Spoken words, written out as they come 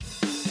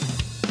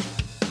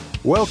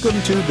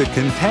Welcome to The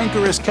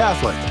Cantankerous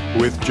Catholic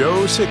with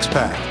Joe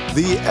Sixpack,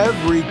 the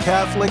every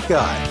Catholic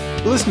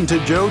guy. Listen to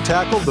Joe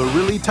tackle the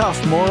really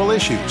tough moral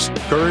issues,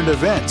 current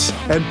events,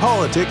 and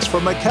politics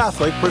from a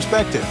Catholic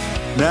perspective.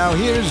 Now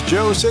here's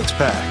Joe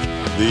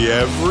Sixpack, the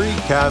every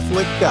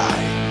Catholic guy.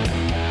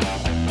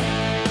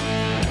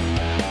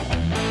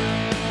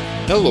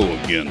 Hello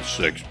again,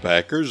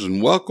 Sixpackers,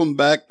 and welcome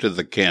back to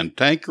The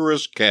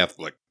Cantankerous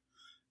Catholic,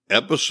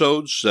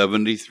 episode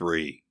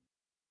 73.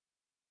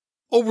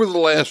 Over the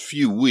last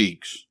few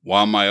weeks,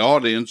 while my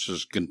audience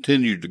has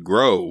continued to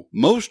grow,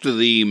 most of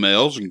the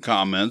emails and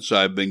comments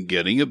I've been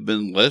getting have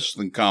been less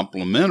than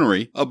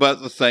complimentary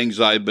about the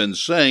things I've been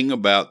saying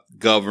about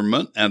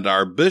government and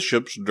our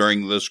bishops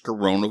during this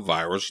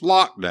coronavirus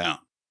lockdown.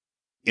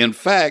 In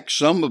fact,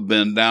 some have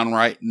been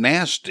downright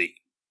nasty.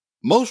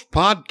 Most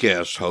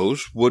podcast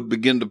hosts would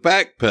begin to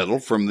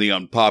backpedal from the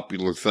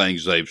unpopular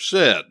things they've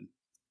said.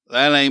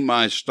 That ain't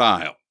my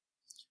style.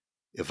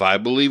 If I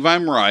believe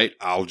I'm right,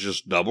 I'll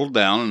just double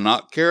down and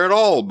not care at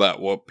all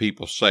about what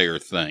people say or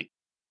think.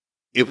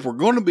 If we're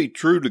going to be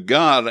true to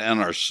God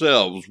and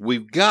ourselves,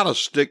 we've got to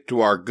stick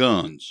to our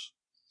guns.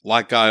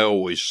 Like I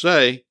always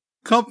say,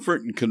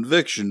 comfort and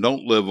conviction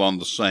don't live on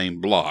the same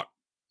block.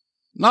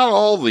 Not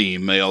all the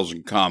emails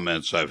and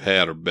comments I've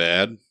had are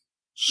bad.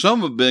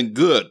 Some have been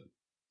good,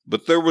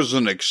 but there was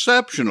an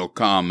exceptional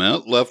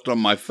comment left on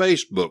my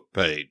Facebook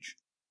page.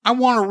 I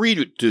want to read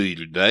it to you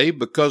today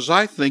because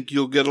I think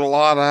you'll get a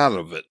lot out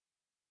of it.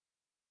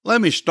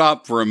 Let me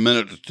stop for a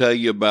minute to tell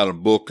you about a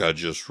book I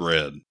just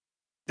read.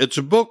 It's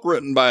a book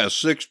written by a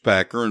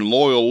six-packer and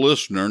loyal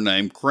listener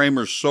named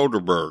Kramer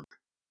Soderberg.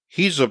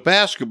 He's a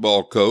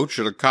basketball coach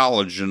at a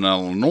college in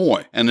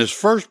Illinois, and his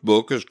first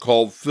book is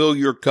called Fill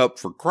Your Cup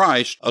for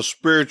Christ, A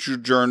Spiritual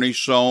Journey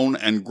Sown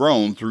and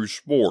Grown Through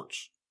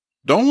Sports.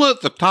 Don't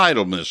let the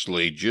title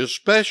mislead you,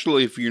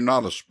 especially if you're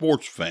not a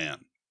sports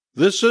fan.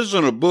 This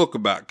isn't a book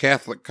about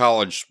Catholic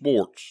college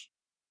sports.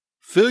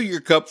 Fill Your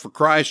Cup for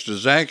Christ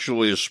is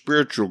actually a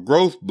spiritual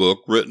growth book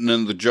written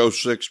in the Joe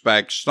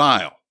Sixpack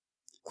style.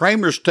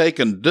 Kramer's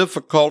taken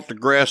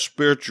difficult-to-grasp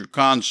spiritual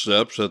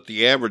concepts that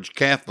the average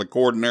Catholic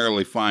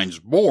ordinarily finds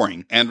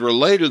boring and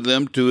related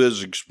them to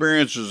his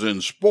experiences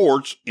in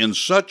sports in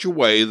such a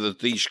way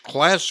that these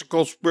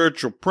classical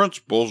spiritual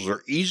principles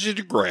are easy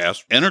to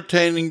grasp,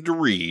 entertaining to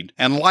read,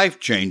 and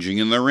life-changing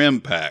in their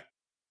impact.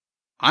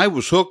 I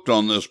was hooked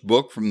on this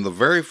book from the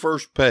very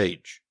first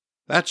page.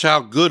 That's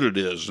how good it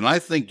is, and I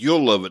think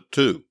you'll love it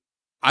too.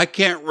 I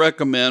can't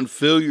recommend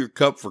Fill Your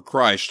Cup for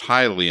Christ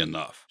highly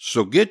enough,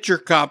 so get your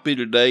copy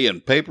today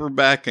in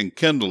paperback and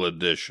Kindle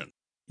edition.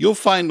 You'll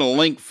find a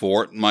link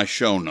for it in my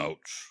show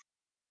notes.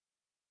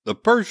 The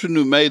person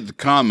who made the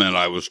comment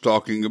I was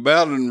talking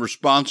about in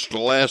response to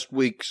last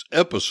week's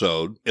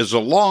episode is a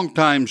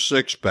longtime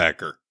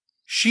six-packer.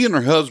 She and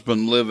her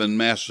husband live in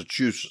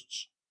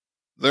Massachusetts.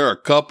 They're a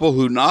couple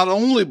who not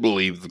only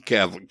believe the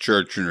Catholic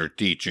Church and her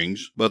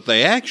teachings, but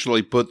they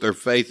actually put their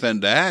faith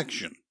into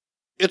action.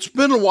 It's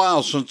been a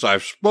while since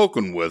I've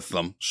spoken with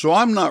them, so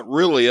I'm not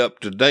really up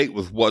to date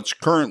with what's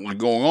currently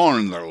going on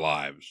in their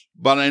lives,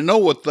 but I know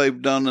what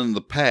they've done in the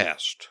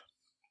past.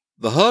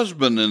 The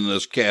husband in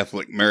this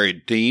Catholic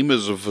married team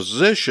is a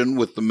physician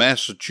with the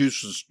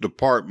Massachusetts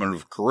Department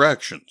of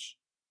Corrections.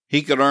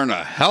 He could earn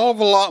a hell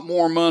of a lot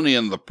more money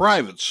in the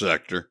private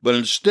sector, but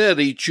instead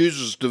he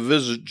chooses to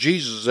visit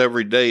Jesus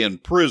every day in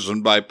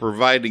prison by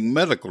providing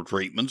medical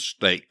treatment to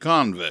state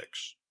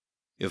convicts.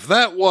 If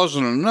that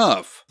wasn't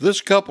enough,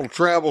 this couple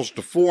travels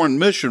to foreign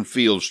mission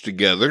fields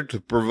together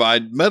to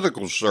provide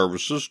medical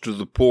services to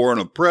the poor and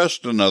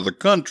oppressed in other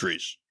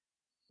countries.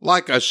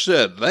 Like I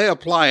said, they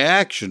apply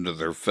action to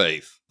their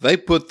faith. They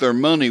put their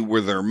money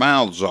where their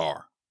mouths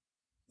are.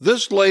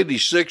 This lady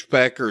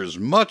six-packer is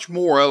much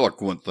more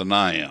eloquent than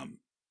I am.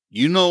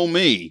 You know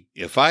me.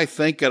 If I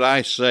think it,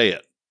 I say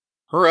it.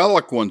 Her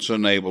eloquence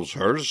enables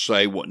her to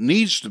say what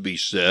needs to be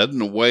said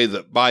in a way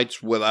that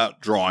bites without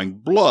drawing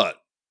blood.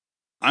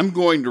 I'm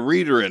going to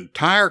read her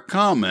entire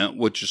comment,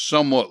 which is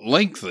somewhat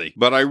lengthy,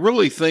 but I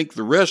really think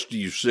the rest of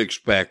you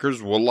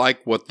six-packers will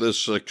like what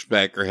this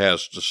six-packer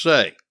has to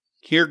say.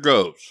 Here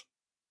goes.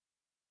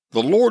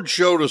 The Lord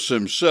showed us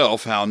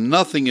himself how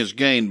nothing is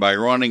gained by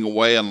running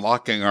away and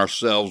locking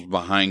ourselves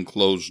behind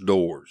closed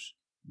doors.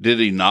 Did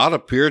he not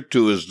appear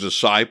to his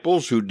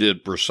disciples who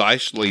did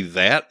precisely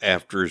that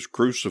after his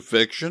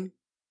crucifixion?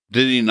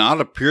 Did he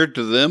not appear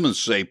to them and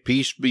say,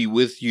 "Peace be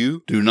with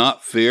you, do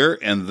not fear,"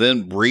 and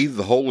then breathe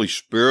the Holy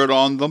Spirit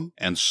on them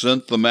and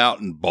sent them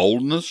out in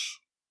boldness?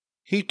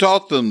 He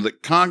taught them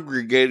that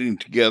congregating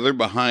together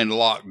behind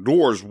locked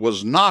doors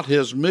was not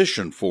his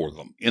mission for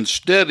them.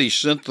 Instead, he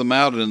sent them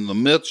out in the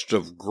midst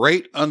of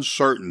great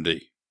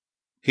uncertainty.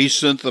 He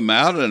sent them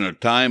out in a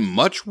time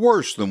much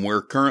worse than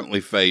we're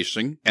currently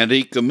facing, and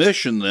he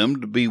commissioned them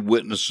to be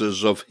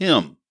witnesses of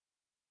him.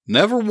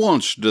 Never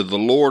once did the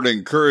Lord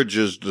encourage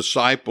his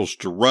disciples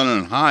to run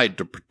and hide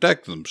to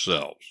protect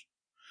themselves.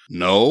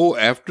 No,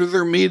 after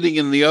their meeting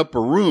in the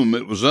upper room,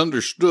 it was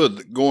understood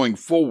that going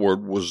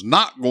forward was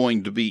not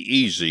going to be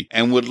easy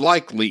and would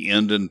likely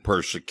end in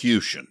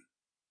persecution.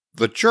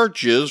 The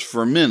church is,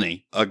 for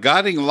many, a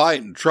guiding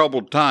light in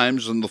troubled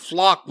times, and the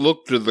flock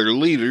look to their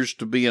leaders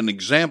to be an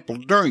example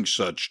during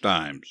such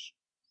times.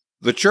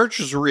 The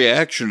church's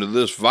reaction to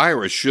this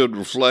virus should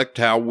reflect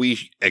how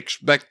we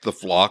expect the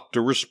flock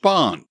to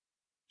respond.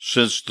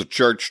 Since the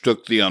church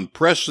took the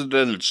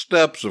unprecedented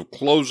steps of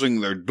closing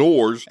their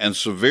doors and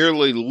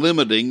severely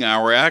limiting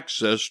our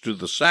access to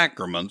the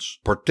sacraments,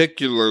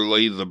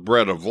 particularly the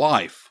bread of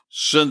life,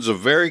 sends a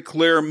very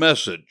clear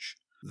message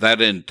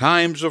that in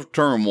times of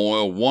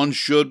turmoil one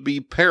should be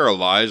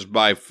paralyzed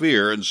by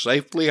fear and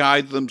safely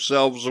hide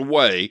themselves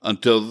away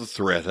until the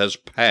threat has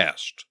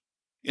passed.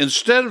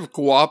 Instead of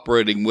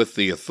cooperating with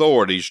the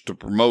authorities to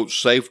promote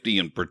safety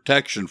and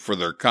protection for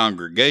their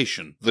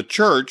congregation, the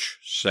church,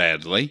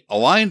 sadly,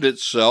 aligned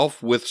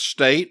itself with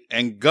state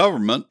and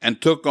government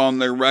and took on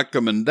their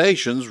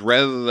recommendations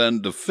rather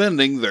than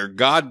defending their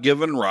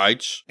God-given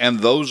rights and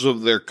those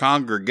of their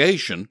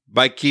congregation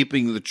by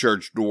keeping the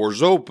church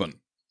doors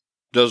open.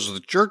 Does the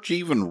church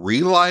even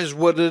realize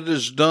what it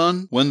has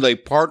done when they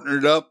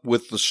partnered up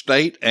with the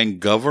state and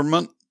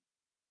government?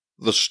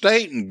 The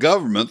state and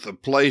government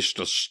that placed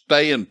a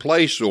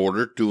stay-in-place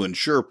order to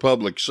ensure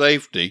public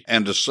safety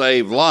and to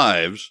save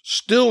lives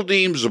still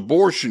deems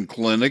abortion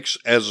clinics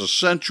as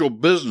essential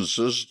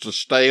businesses to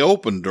stay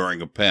open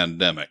during a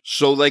pandemic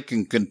so they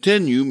can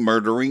continue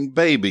murdering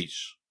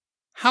babies.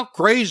 How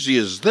crazy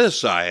is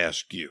this, I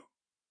ask you?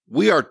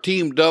 We are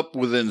teamed up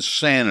with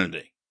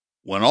insanity.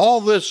 When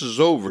all this is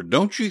over,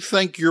 don't you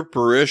think your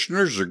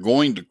parishioners are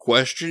going to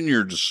question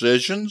your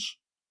decisions?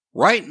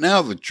 Right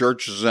now, the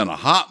church is in a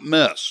hot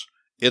mess.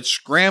 It's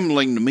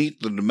scrambling to meet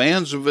the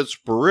demands of its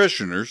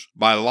parishioners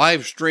by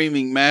live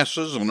streaming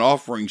masses and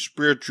offering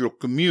spiritual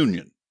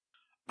communion.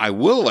 I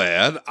will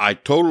add, I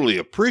totally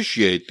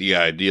appreciate the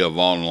idea of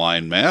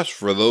online Mass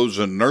for those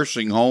in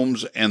nursing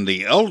homes and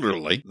the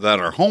elderly that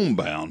are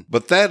homebound,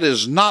 but that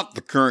is not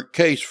the current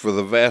case for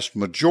the vast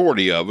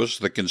majority of us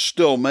that can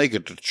still make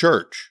it to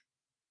church.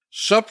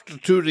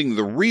 Substituting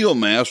the real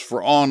Mass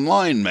for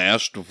online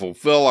Mass to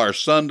fulfill our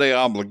Sunday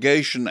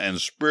obligation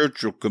and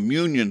spiritual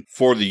communion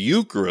for the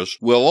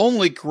Eucharist will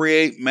only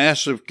create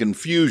massive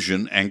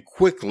confusion and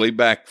quickly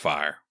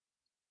backfire.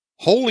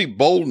 Holy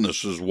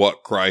boldness is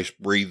what Christ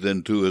breathed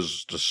into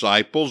his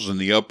disciples in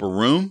the upper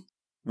room.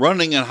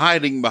 Running and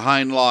hiding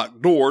behind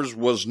locked doors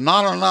was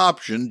not an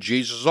option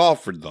Jesus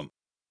offered them.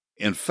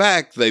 In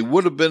fact, they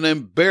would have been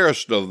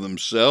embarrassed of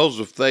themselves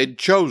if they'd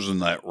chosen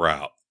that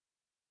route.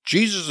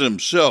 Jesus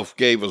himself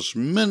gave us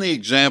many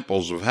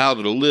examples of how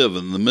to live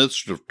in the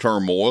midst of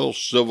turmoil,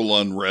 civil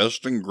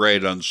unrest, and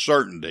great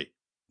uncertainty.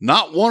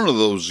 Not one of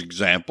those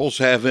examples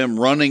have him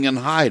running and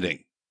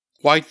hiding.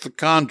 Quite the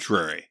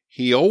contrary.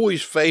 He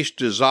always faced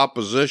his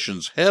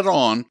oppositions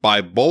head-on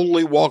by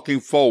boldly walking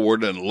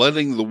forward and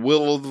letting the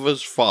will of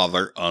his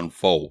Father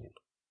unfold.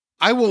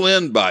 I will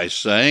end by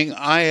saying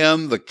I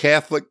am the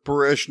Catholic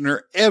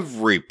parishioner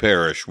every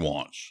parish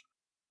wants.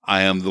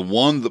 I am the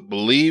one that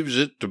believes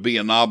it to be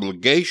an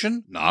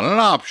obligation, not an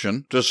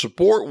option, to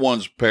support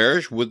one's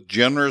parish with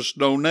generous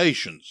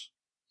donations.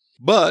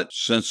 But,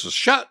 since the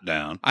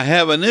shutdown, I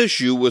have an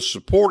issue with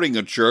supporting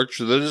a church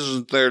that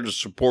isn't there to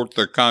support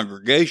their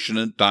congregation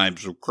in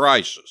times of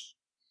crisis.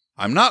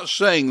 I'm not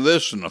saying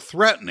this in a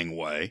threatening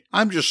way,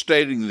 I'm just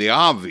stating the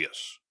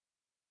obvious.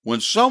 When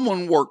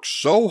someone works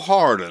so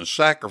hard and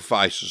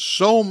sacrifices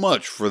so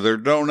much for their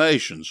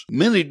donations,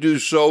 many do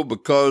so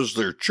because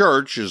their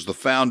church is the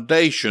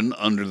foundation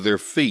under their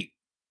feet.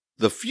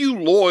 The few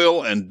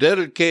loyal and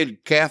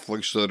dedicated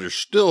Catholics that are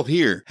still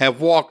here have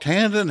walked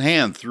hand in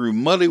hand through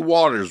muddy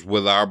waters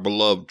with our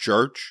beloved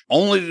church,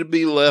 only to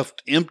be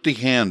left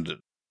empty-handed.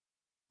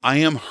 I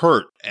am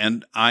hurt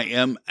and I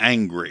am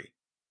angry.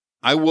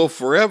 I will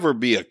forever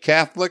be a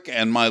Catholic,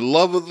 and my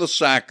love of the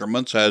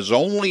sacraments has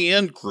only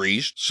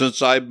increased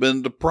since I've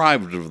been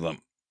deprived of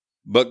them.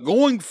 But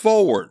going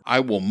forward, I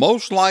will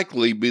most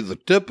likely be the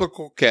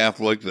typical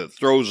Catholic that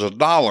throws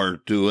 $1 or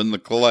 $2 in the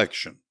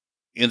collection.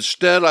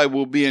 Instead, I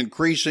will be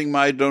increasing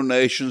my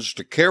donations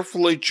to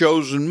carefully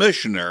chosen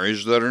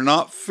missionaries that are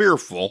not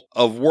fearful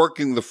of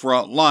working the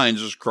front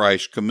lines as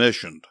Christ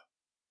commissioned.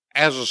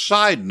 As a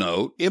side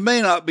note, it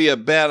may not be a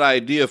bad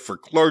idea for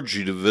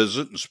clergy to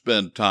visit and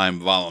spend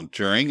time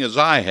volunteering, as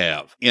I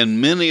have,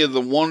 in many of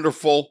the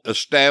wonderful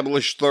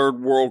established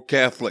Third World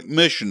Catholic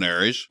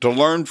missionaries to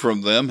learn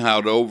from them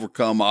how to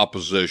overcome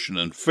opposition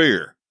and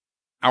fear.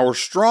 Our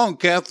strong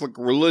Catholic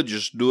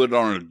religious do it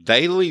on a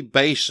daily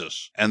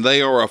basis, and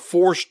they are a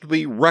force to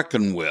be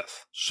reckoned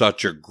with,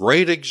 such a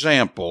great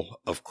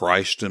example of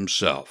Christ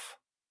himself.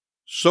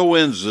 So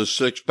ends this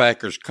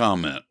Six-Packer's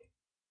comment.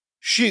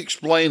 She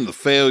explained the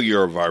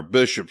failure of our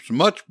bishops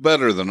much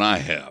better than I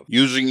have,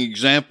 using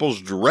examples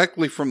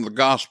directly from the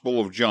Gospel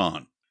of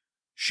John.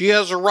 She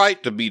has a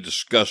right to be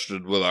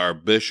disgusted with our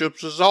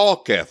bishops, as all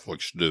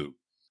Catholics do.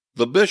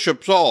 The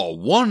bishops all,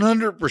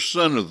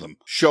 100% of them,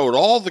 showed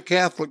all the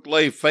Catholic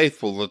lay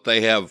faithful that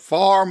they have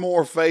far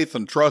more faith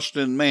and trust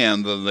in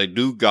man than they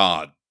do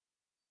God.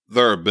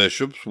 There are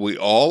bishops we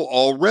all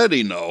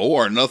already know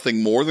are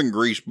nothing more than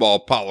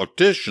greaseball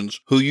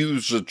politicians who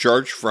use the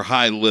church for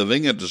high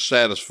living and to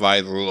satisfy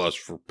their lust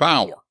for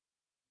power.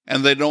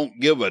 And they don't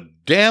give a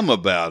damn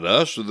about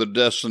us or the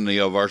destiny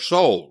of our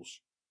souls.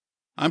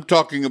 I'm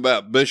talking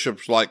about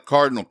bishops like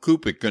Cardinal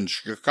Kupik in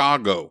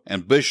Chicago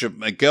and Bishop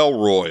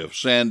McElroy of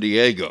San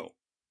Diego.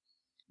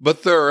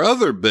 But there are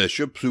other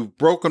bishops who've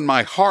broken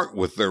my heart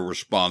with their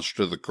response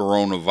to the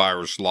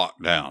coronavirus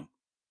lockdown.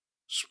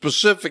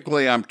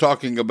 Specifically, I'm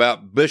talking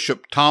about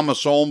Bishop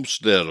Thomas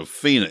Olmsted of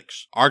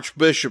Phoenix,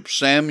 Archbishop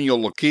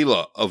Samuel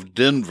Aquila of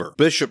Denver,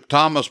 Bishop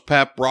Thomas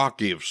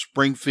Paprocki of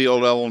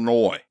Springfield,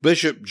 Illinois,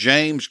 Bishop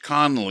James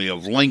Conley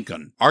of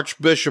Lincoln,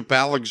 Archbishop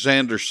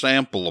Alexander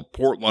Sample of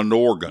Portland,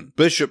 Oregon,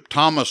 Bishop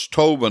Thomas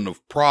Tobin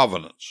of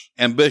Providence,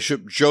 and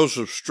Bishop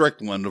Joseph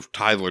Strickland of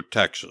Tyler,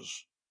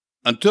 Texas.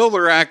 Until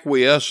their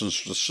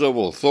acquiescence to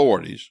civil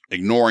authorities,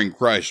 ignoring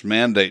Christ's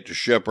mandate to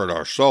shepherd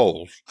our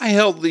souls, I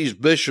held these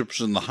bishops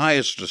in the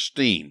highest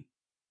esteem.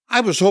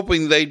 I was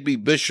hoping they'd be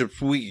bishops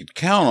we could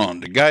count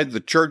on to guide the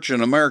church in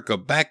America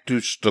back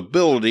to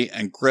stability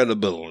and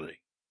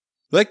credibility.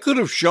 They could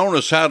have shown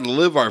us how to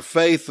live our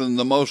faith in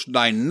the most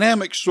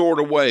dynamic sort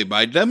of way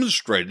by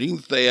demonstrating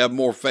that they have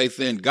more faith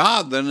in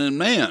God than in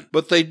man,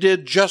 but they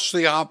did just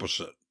the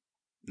opposite.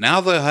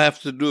 Now they'll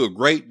have to do a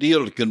great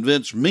deal to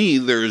convince me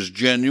they're as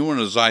genuine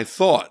as I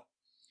thought.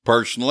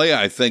 Personally,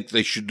 I think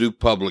they should do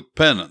public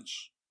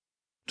penance.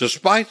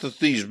 Despite that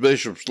these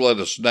bishops let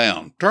us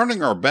down,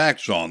 turning our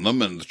backs on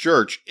them and the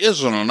church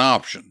isn't an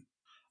option.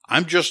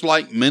 I'm just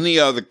like many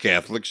other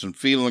Catholics and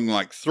feeling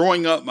like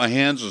throwing up my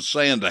hands and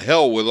saying to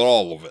hell with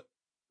all of it.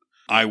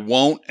 I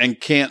won't and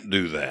can't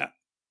do that.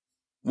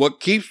 What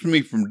keeps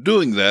me from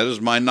doing that is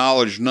my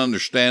knowledge and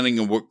understanding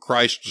of what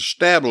Christ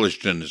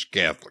established in His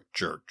Catholic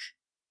Church.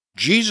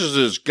 Jesus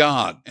is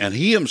God, and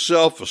He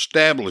Himself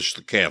established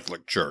the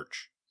Catholic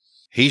Church.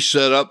 He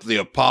set up the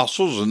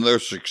apostles and their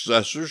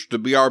successors to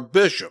be our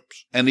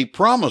bishops, and He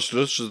promised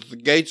us that the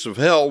gates of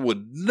hell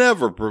would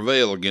never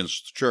prevail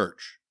against the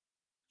church.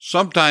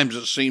 Sometimes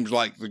it seems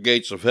like the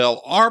gates of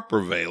hell are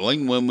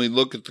prevailing when we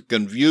look at the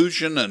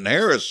confusion and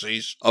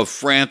heresies of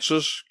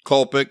Francis,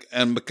 Kulpik,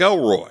 and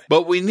McElroy.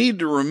 But we need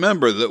to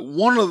remember that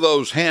one of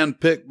those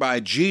handpicked by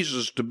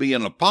Jesus to be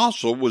an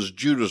apostle was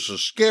Judas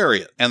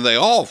Iscariot, and they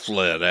all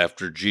fled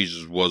after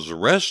Jesus was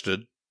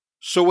arrested.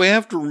 So we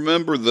have to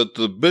remember that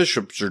the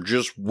bishops are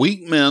just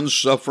weak men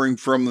suffering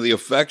from the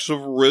effects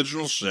of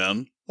original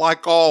sin,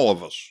 like all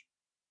of us.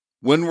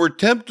 When we're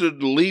tempted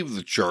to leave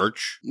the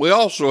church, we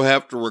also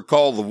have to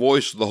recall the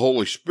voice of the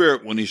Holy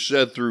Spirit when He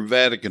said through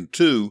Vatican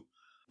II,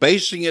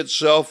 basing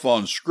itself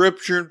on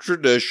Scripture and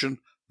tradition,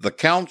 the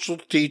Council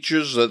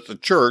teaches that the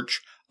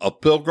church, a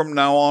pilgrim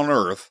now on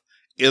earth,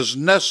 is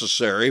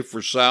necessary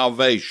for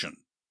salvation.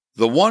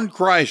 The one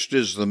Christ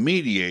is the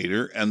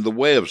mediator and the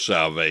way of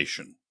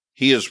salvation.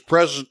 He is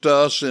present to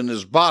us in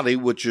His body,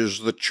 which is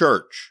the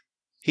church.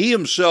 He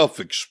Himself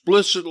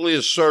explicitly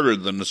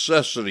asserted the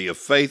necessity of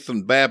faith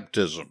and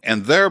baptism,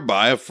 and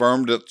thereby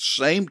affirmed at the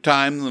same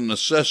time the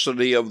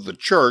necessity of the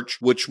church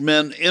which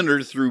men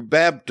enter through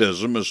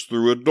baptism as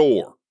through a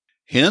door.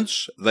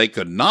 Hence, they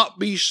could not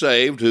be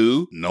saved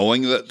who,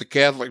 knowing that the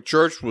Catholic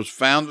Church was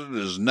founded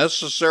as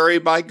necessary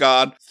by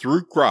God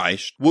through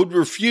Christ, would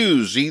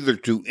refuse either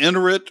to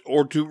enter it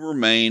or to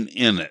remain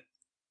in it.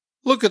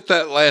 Look at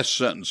that last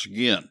sentence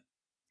again.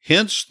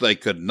 Hence, they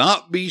could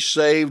not be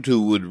saved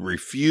who would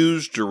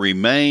refuse to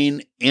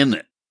remain in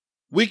it.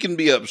 We can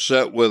be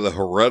upset with a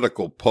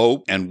heretical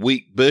pope and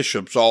weak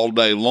bishops all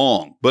day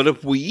long, but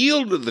if we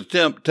yield to the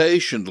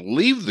temptation to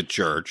leave the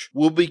church,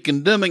 we'll be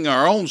condemning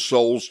our own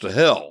souls to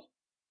hell.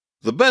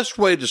 The best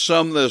way to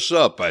sum this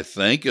up, I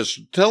think, is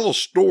to tell a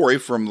story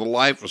from the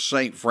life of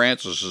St.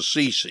 Francis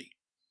Assisi.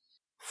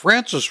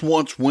 Francis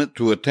once went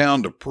to a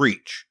town to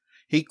preach.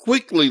 He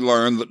quickly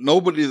learned that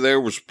nobody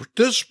there was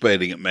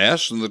participating at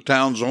Mass in the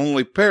town's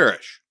only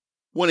parish.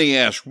 When he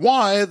asked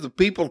why, the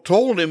people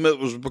told him it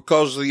was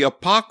because of the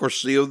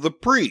hypocrisy of the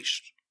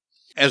priest.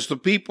 As the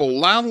people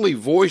loudly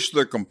voiced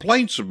their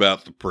complaints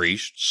about the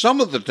priest, some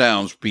of the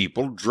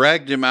townspeople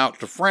dragged him out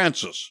to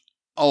Francis,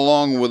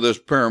 along with his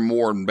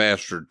paramour and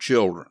bastard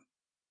children.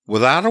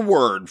 Without a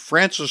word,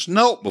 Francis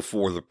knelt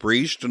before the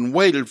priest and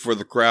waited for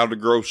the crowd to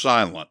grow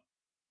silent.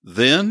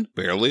 Then,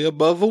 barely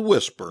above a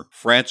whisper,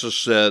 Francis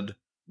said,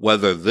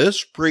 "Whether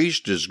this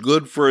priest is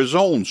good for his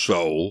own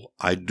soul,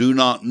 I do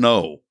not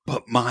know,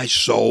 but my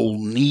soul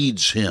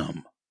needs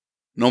him."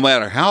 No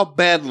matter how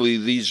badly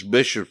these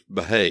bishops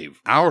behave,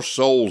 our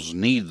souls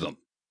need them.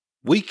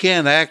 We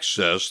can't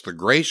access the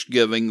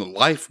grace-giving,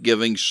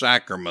 life-giving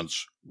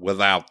sacraments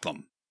without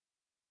them.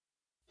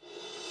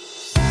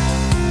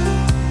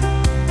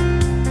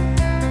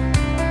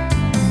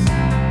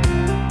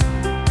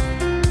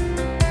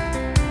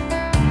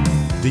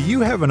 Do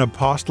you have an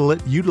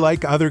apostolate you'd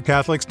like other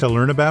Catholics to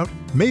learn about?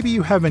 Maybe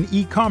you have an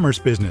e-commerce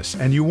business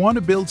and you want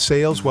to build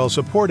sales while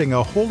supporting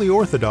a Holy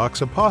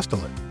Orthodox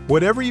apostolate.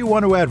 Whatever you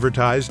want to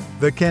advertise,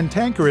 the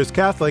Cantankerous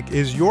Catholic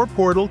is your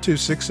portal to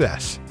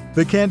success.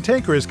 The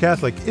Cantankerous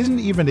Catholic isn't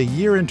even a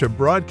year into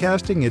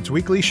broadcasting its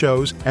weekly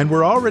shows, and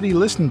we're already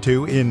listened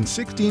to in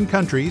 16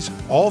 countries,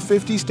 all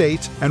 50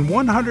 states, and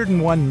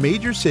 101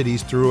 major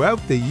cities throughout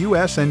the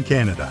U.S. and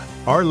Canada.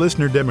 Our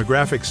listener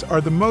demographics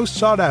are the most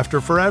sought after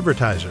for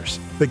advertisers.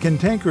 The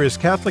Cantankerous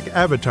Catholic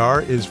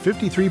avatar is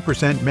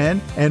 53%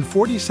 men and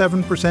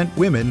 47%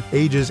 women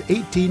ages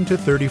 18 to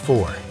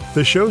 34.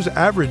 The show's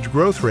average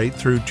growth rate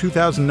through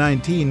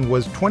 2019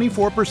 was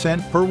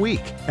 24% per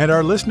week, and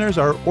our listeners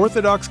are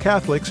Orthodox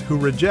Catholics who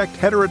reject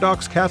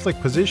heterodox Catholic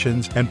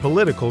positions and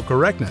political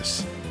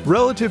correctness.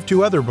 Relative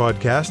to other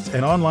podcasts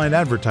and online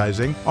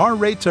advertising, our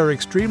rates are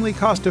extremely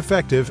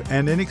cost-effective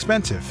and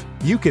inexpensive.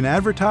 You can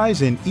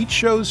advertise in each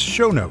show's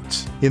show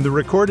notes, in the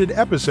recorded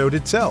episode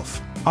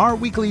itself, our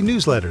weekly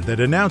newsletter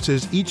that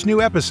announces each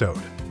new episode,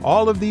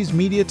 all of these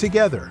media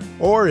together,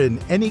 or in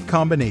any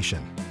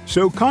combination.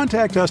 So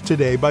contact us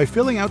today by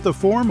filling out the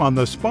form on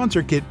the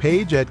sponsor kit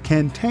page at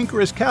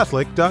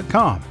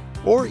cantankerouscatholic.com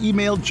or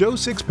email Joe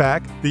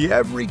Sixpack, the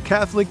Every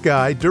Catholic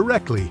Guy,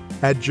 directly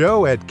at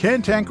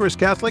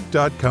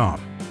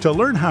joe@cantankerouscatholic.com to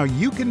learn how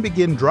you can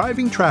begin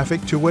driving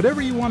traffic to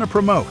whatever you want to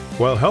promote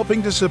while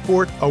helping to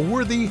support a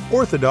worthy,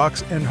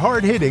 orthodox, and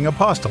hard-hitting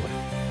apostolate.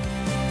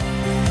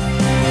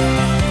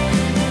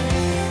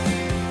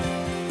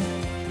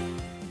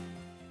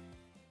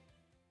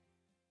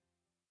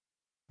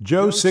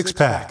 Joe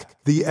Sixpack,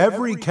 the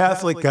Every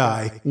Catholic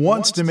Guy,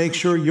 wants to make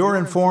sure you're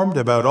informed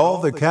about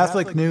all the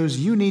Catholic news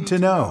you need to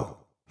know.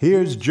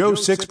 Here's Joe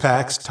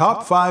Sixpack's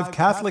top 5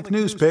 Catholic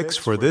news picks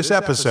for this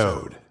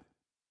episode.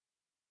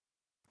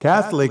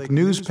 Catholic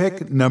news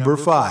pick number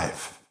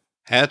 5.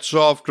 Hats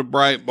off to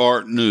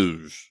Breitbart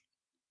News.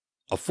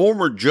 A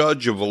former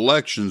judge of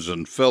elections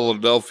in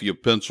Philadelphia,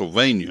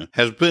 Pennsylvania,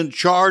 has been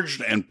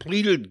charged and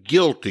pleaded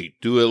guilty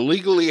to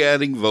illegally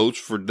adding votes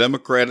for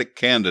Democratic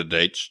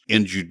candidates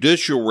in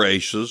judicial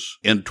races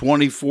in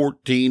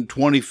 2014,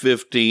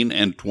 2015,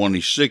 and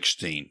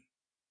 2016.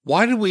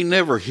 Why do we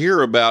never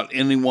hear about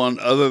anyone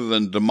other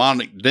than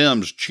demonic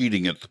Dems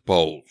cheating at the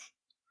polls?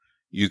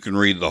 You can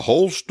read the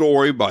whole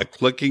story by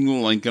clicking the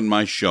link in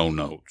my show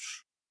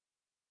notes.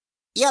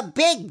 You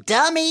big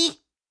dummy!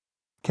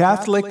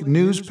 Catholic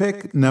news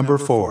pick number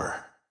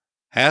 4.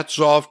 Hats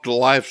off to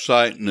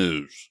LifeSite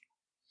News.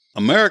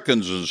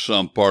 Americans in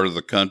some part of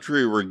the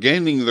country are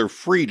regaining their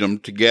freedom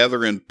to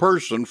gather in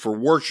person for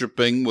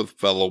worshiping with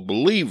fellow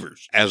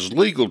believers, as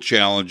legal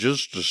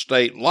challenges to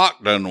state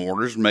lockdown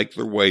orders make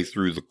their way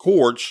through the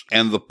courts,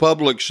 and the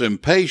public's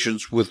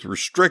impatience with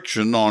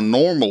restriction on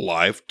normal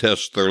life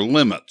tests their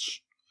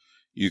limits.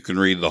 You can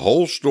read the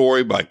whole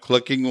story by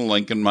clicking the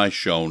link in my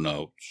show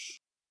notes.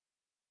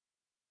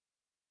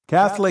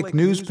 Catholic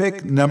news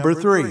pick number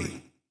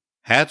 3.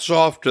 Hats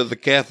off to the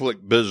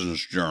Catholic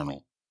Business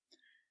Journal.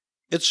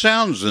 It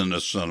sounds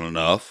innocent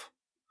enough.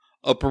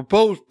 A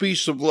proposed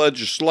piece of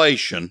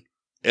legislation,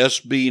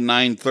 SB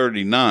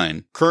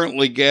 939,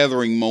 currently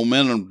gathering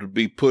momentum to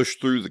be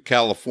pushed through the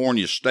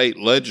California state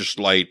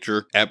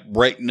legislature at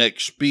breakneck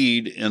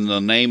speed in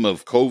the name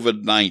of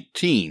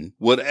COVID-19,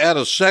 would add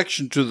a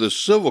section to the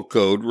Civil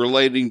Code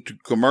relating to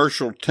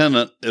commercial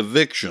tenant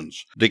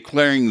evictions,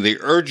 declaring the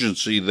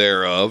urgency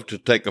thereof to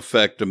take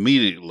effect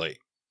immediately.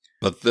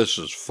 But this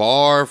is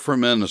far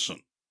from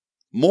innocent.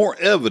 More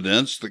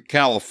evidence that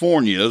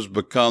California has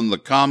become the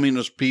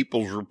Communist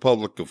People's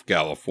Republic of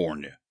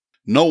California.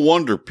 No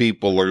wonder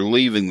people are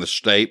leaving the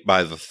state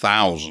by the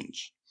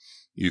thousands.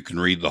 You can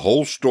read the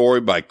whole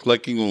story by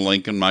clicking the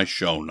link in my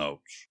show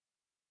notes.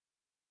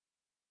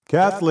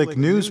 Catholic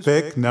news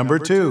pick number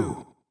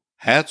 2.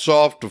 Hats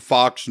off to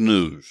Fox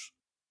News.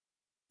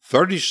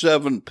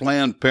 37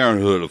 Planned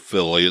Parenthood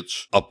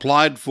affiliates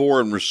applied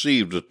for and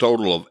received a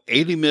total of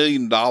 $80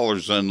 million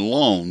in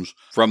loans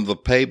from the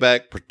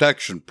Payback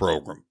Protection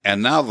Program,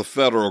 and now the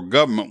federal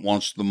government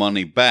wants the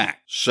money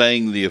back,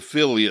 saying the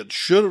affiliates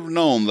should have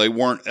known they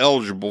weren't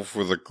eligible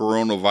for the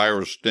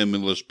coronavirus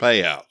stimulus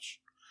payouts.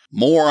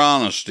 More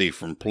honesty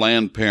from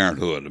Planned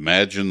Parenthood,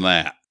 imagine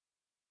that.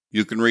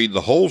 You can read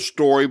the whole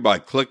story by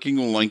clicking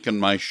the link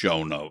in my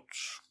show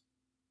notes.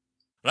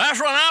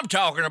 That's what I'm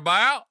talking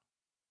about.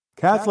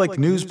 Catholic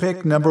news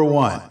pick number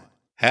 1.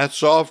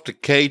 Hats off to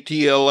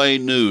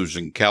KTLA News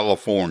in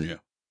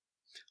California.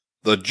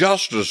 The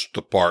Justice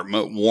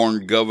Department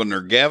warned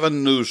Governor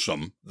Gavin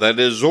Newsom that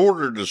his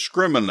order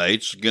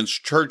discriminates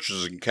against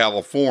churches in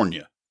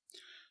California.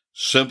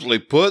 Simply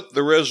put,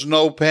 there is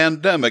no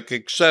pandemic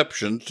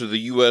exception to the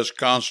U.S.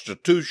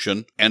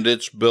 Constitution and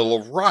its Bill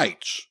of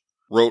Rights,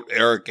 wrote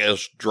Eric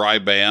S.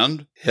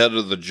 Dryband, head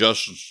of the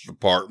Justice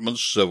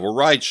Department's Civil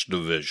Rights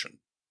Division.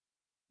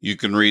 You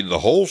can read the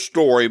whole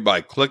story by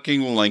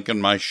clicking the link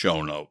in my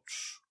show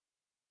notes.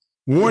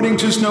 Warning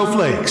to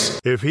snowflakes.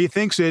 If he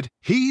thinks it,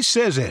 he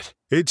says it.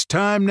 It's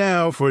time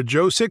now for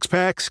Joe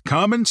Sixpack's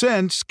Common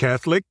Sense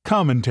Catholic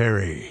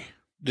Commentary.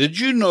 Did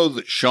you know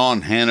that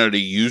Sean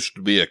Hannity used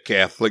to be a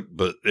Catholic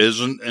but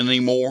isn't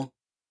anymore?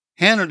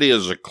 Hannity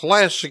is a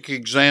classic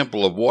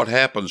example of what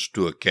happens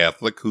to a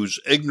Catholic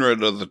who's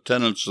ignorant of the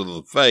tenets of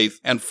the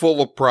faith and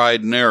full of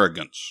pride and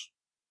arrogance.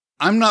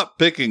 I'm not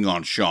picking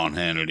on Sean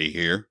Hannity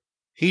here.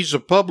 He's a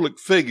public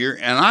figure,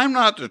 and I'm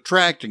not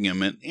detracting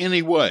him in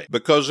any way,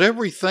 because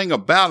everything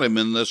about him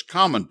in this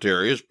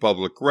commentary is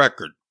public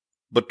record.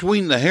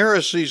 Between the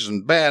heresies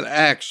and bad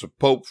acts of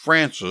Pope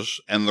Francis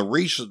and the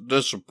recent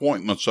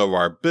disappointments of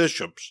our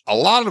bishops, a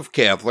lot of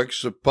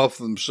Catholics have puffed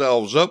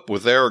themselves up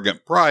with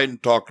arrogant pride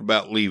and talked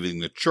about leaving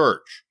the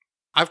church.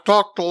 I've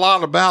talked a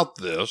lot about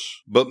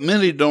this, but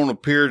many don't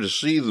appear to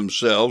see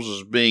themselves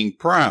as being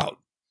proud.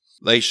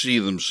 They see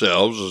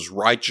themselves as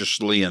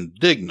righteously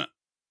indignant.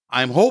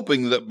 I'm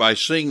hoping that by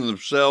seeing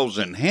themselves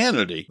in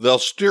Hannity, they'll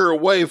steer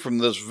away from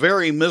this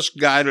very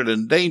misguided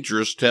and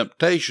dangerous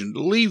temptation to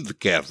leave the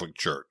Catholic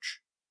Church.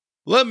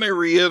 Let me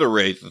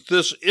reiterate that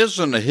this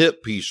isn't a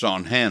hit piece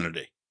on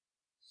Hannity.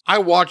 I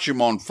watch him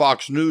on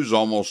Fox News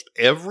almost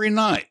every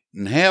night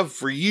and have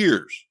for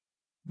years,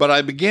 but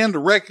I began to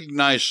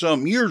recognize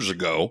some years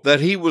ago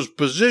that he was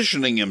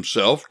positioning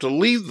himself to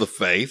leave the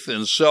faith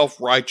in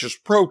self-righteous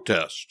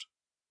protest.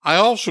 I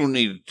also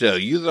need to tell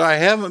you that I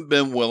haven't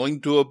been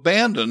willing to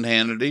abandon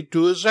Hannity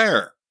to his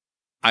error.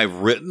 I've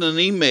written and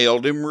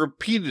emailed him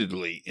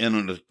repeatedly in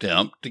an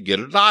attempt to get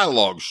a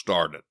dialogue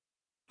started.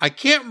 I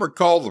can't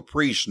recall the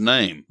priest's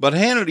name, but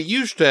Hannity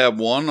used to have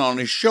one on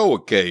his show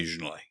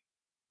occasionally.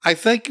 I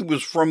think it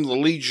was from the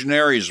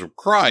Legionaries of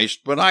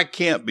Christ, but I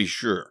can't be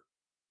sure.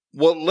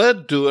 What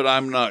led to it,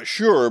 I'm not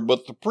sure,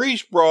 but the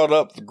priest brought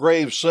up the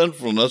grave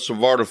sinfulness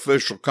of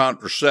artificial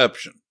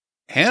contraception.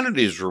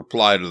 Hannity's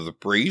reply to the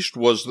priest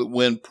was that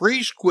when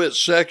priests quit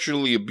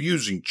sexually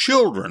abusing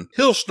children,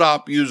 he'll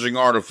stop using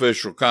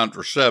artificial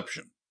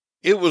contraception.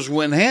 It was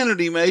when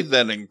Hannity made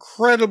that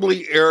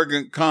incredibly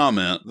arrogant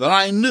comment that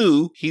I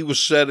knew he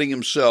was setting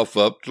himself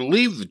up to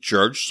leave the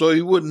church so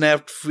he wouldn't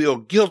have to feel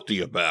guilty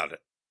about it.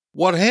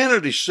 What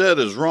Hannity said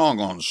is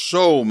wrong on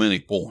so many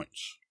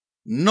points.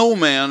 No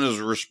man is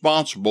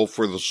responsible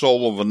for the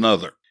soul of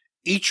another.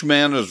 Each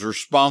man is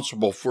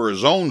responsible for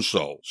his own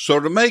soul. So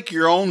to make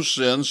your own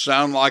sins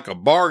sound like a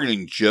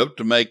bargaining chip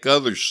to make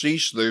others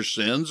cease their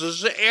sins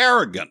is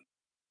arrogant.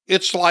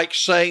 It's like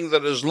saying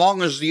that as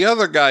long as the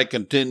other guy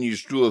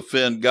continues to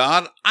offend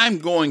God, I'm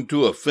going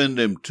to offend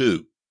him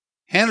too.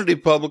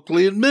 Hannity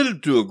publicly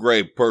admitted to a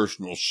grave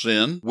personal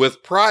sin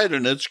with pride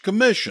in its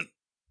commission.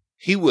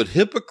 He would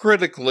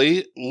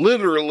hypocritically,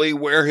 literally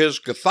wear his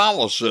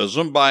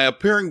Catholicism by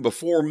appearing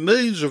before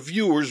millions of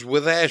viewers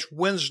with Ash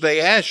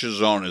Wednesday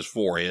ashes on his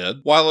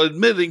forehead while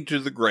admitting to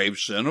the grave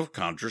sin of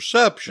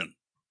contraception.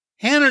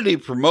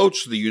 Hannity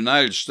promotes the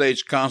United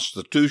States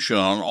Constitution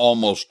on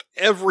almost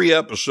every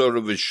episode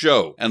of his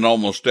show, and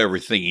almost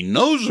everything he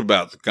knows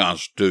about the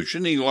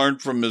Constitution he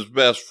learned from his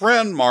best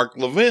friend, Mark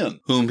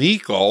Levin, whom he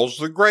calls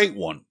the Great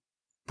One.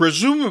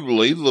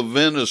 Presumably,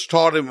 Levin has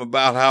taught him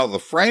about how the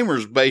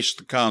framers based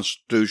the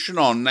Constitution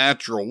on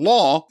natural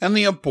law and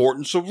the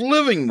importance of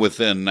living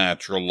within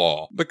natural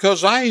law,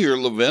 because I hear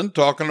Levin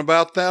talking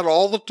about that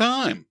all the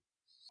time.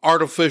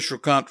 Artificial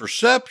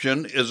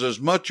contraception is as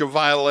much a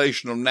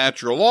violation of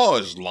natural law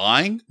as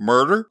lying,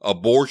 murder,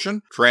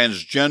 abortion,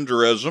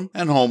 transgenderism,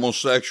 and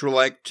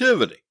homosexual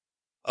activity.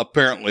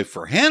 Apparently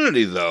for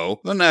Hannity, though,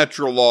 the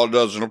natural law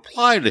doesn't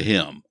apply to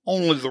him,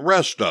 only the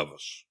rest of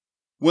us.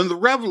 When the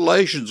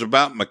revelations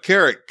about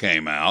McCarrick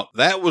came out,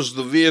 that was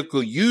the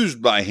vehicle used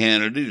by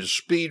Hannity to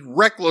speed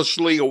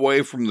recklessly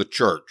away from the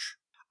church.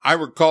 I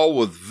recall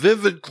with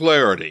vivid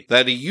clarity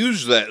that he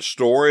used that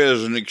story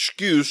as an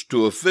excuse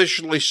to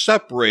officially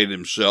separate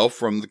himself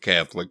from the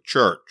Catholic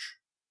Church.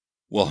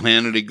 Will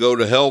Hannity go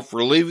to hell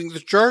for leaving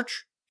the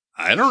church?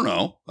 I don't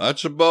know.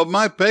 That's above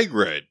my pay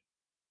grade.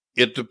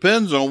 It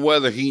depends on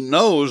whether he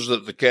knows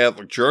that the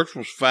Catholic Church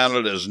was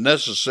founded as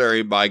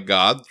necessary by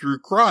God through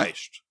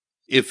Christ.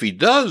 If he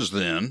does,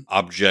 then,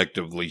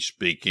 objectively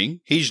speaking,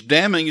 he's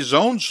damning his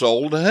own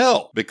soul to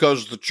hell,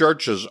 because the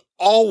church has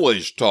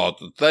always taught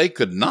that they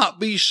could not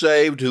be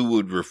saved who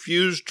would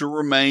refuse to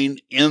remain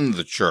in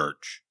the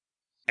church.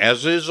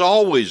 As is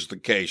always the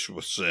case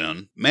with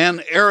sin,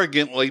 man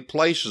arrogantly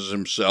places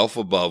himself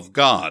above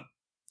God.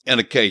 In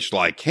a case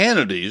like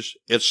Hannity's,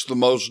 it's the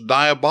most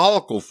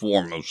diabolical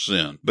form of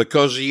sin,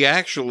 because he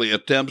actually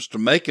attempts to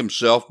make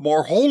himself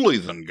more holy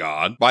than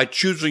God by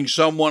choosing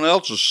someone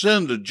else's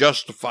sin to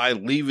justify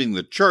leaving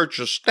the church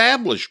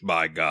established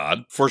by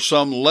God for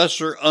some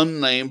lesser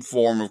unnamed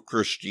form of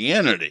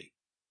Christianity.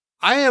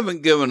 I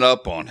haven't given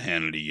up on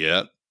Hannity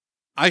yet.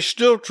 I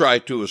still try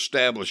to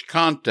establish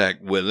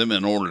contact with him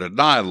in order to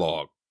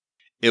dialogue.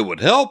 It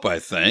would help, I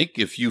think,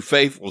 if you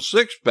faithful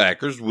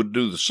six-packers would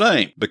do the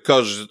same,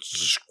 because it's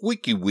the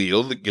squeaky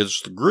wheel that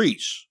gets the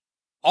grease.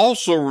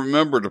 Also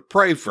remember to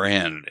pray for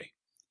Hannity.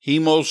 He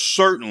most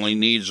certainly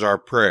needs our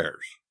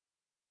prayers.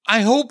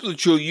 I hope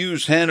that you'll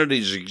use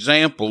Hannity's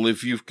example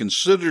if you've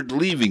considered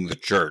leaving the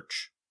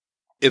church.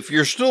 If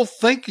you're still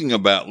thinking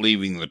about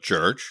leaving the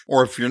church,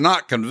 or if you're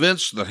not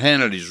convinced that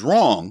Hannity's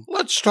wrong,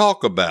 let's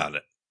talk about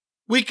it.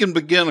 We can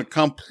begin a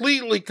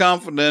completely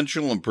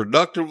confidential and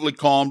productively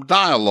calm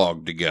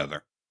dialogue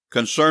together.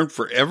 Concern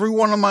for every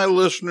one of my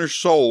listeners'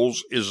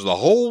 souls is the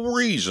whole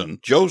reason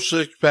Joe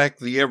Sixpack,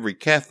 the Every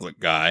Catholic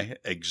Guy,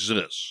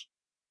 exists.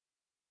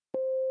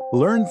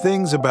 Learn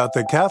things about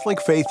the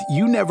Catholic faith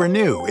you never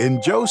knew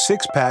in Joe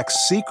Sixpack's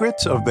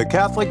Secrets of the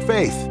Catholic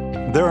Faith.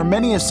 There are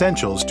many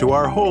essentials to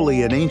our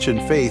holy and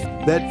ancient faith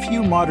that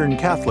few modern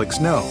Catholics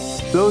know.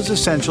 Those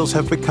essentials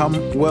have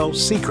become, well,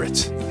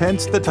 secrets,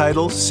 hence the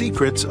title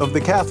Secrets of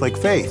the Catholic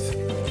Faith.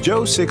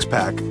 Joe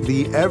Sixpack,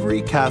 the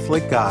Every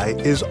Catholic Guy,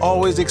 is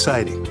always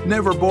exciting,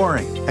 never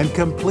boring, and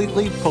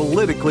completely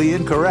politically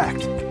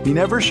incorrect. He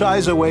never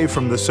shies away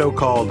from the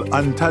so-called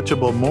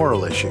untouchable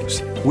moral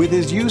issues. With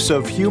his use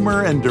of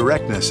humor and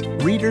directness,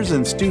 readers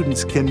and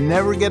students can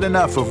never get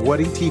enough of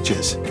what he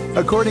teaches.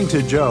 According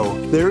to Joe,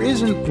 there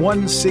isn't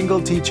one single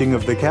teaching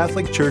of the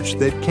Catholic Church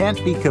that can't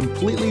be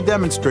completely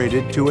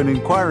demonstrated to an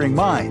inquiring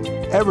mind.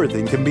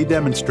 Everything can be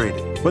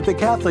demonstrated. But the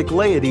Catholic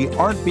laity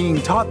aren't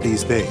being taught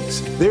these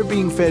things. They're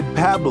being fed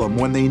pablum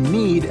when they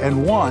need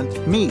and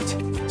want meat.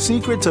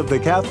 Secrets of the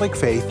Catholic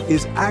Faith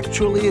is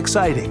actually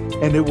exciting,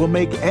 and it will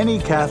make any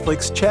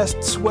Catholic's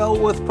chest swell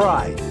with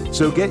pride.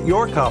 So get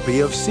your copy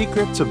of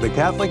Secrets of the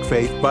Catholic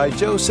Faith by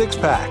Joe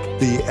Sixpack,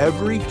 the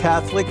Every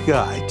Catholic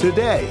Guy,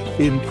 today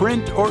in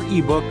print or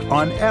ebook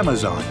on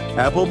Amazon,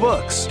 Apple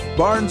Books,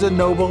 Barnes &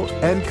 Noble,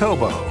 and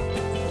Kobo.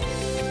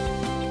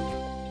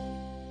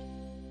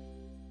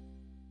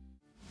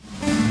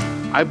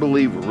 I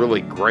believe a really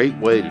great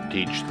way to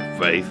teach the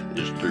faith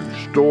is through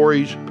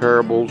stories,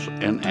 parables,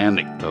 and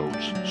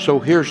anecdotes. So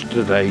here's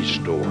today's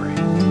story.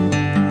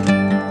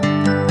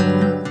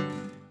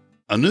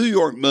 A New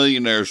York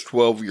millionaire's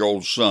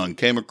 12-year-old son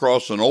came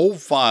across an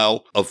old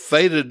file of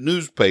faded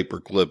newspaper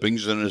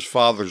clippings in his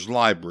father's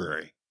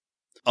library.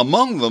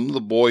 Among them,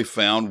 the boy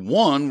found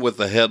one with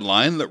a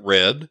headline that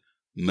read,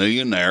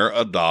 "Millionaire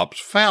Adopts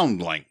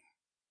Foundling."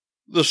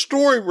 The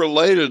story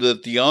related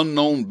that the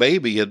unknown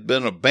baby had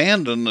been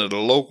abandoned at a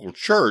local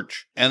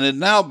church and had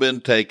now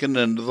been taken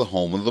into the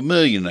home of the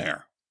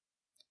millionaire.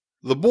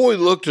 The boy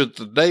looked at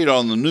the date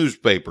on the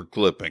newspaper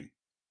clipping.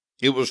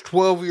 It was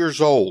 12 years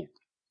old.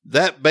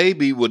 That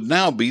baby would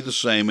now be the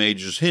same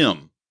age as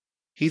him.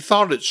 He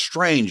thought it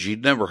strange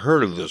he'd never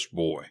heard of this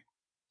boy.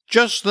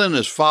 Just then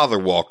his father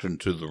walked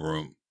into the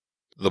room.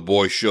 The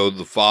boy showed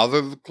the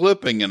father the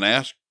clipping and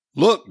asked,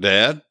 "Look,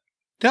 Dad,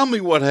 tell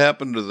me what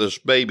happened to this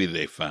baby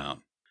they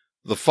found."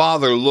 The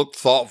father looked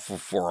thoughtful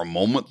for a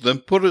moment, then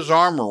put his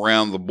arm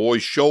around the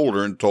boy's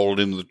shoulder and told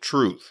him the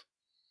truth.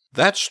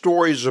 "That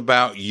story's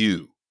about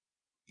you.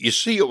 You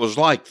see, it was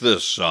like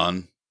this,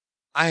 son.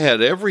 I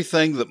had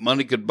everything that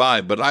money could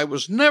buy, but I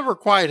was never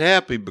quite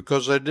happy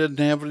because I didn't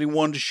have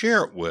anyone to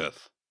share it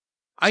with.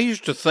 I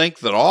used to think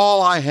that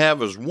all I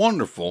have is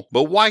wonderful,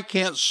 but why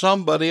can't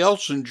somebody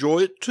else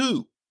enjoy it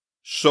too?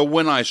 So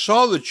when I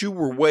saw that you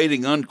were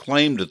waiting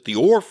unclaimed at the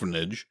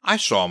orphanage, I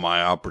saw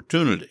my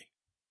opportunity."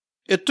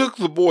 It took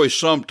the boy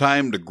some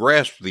time to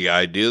grasp the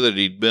idea that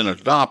he'd been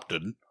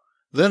adopted.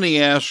 Then he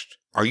asked,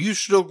 "Are you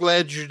still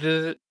glad you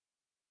did it?"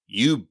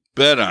 "You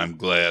bet I'm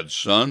glad,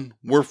 son.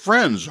 We're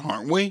friends,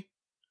 aren't we?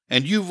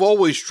 And you've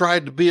always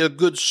tried to be a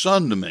good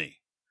son to me.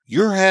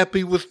 You're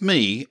happy with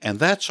me, and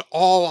that's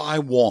all I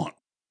want.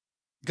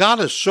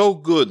 God is so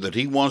good that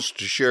He wants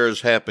to share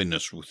His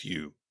happiness with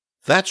you.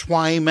 That's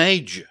why He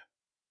made you.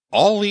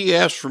 All He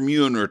asks from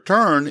you in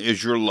return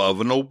is your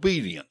love and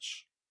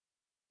obedience.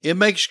 It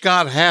makes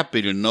God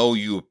happy to know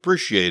you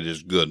appreciate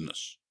His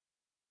goodness.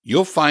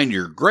 You'll find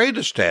your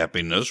greatest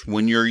happiness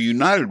when you're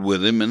united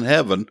with Him in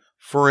heaven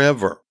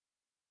forever."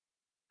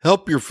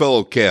 Help your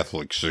fellow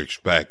Catholic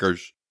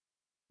Six-Packers.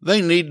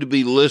 They need to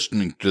be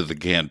listening to the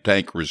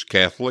Cantankerous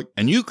Catholic,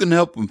 and you can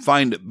help them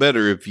find it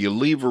better if you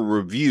leave a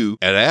review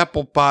at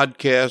Apple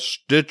Podcasts,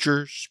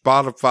 Stitcher,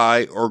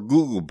 Spotify, or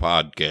Google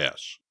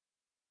Podcasts.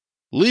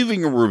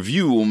 Leaving a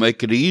review will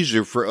make it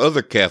easier for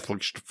other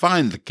Catholics to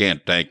find the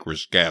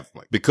Cantankerous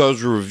Catholic,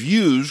 because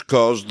reviews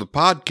cause the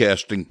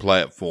podcasting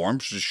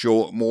platforms to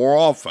show it more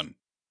often.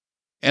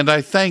 And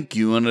I thank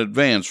you in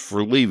advance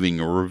for leaving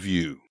a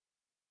review.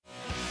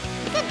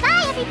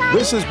 Goodbye, everybody.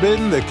 This has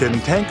been The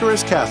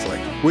Cantankerous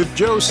Catholic with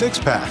Joe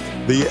Sixpack,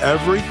 the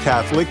Every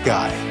Catholic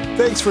Guy.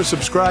 Thanks for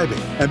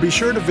subscribing, and be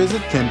sure to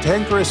visit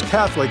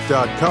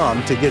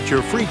cantankerouscatholic.com to get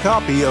your free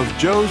copy of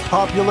Joe's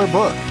popular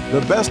book,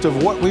 The Best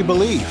of What We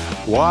Believe,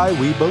 Why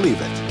We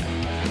Believe It.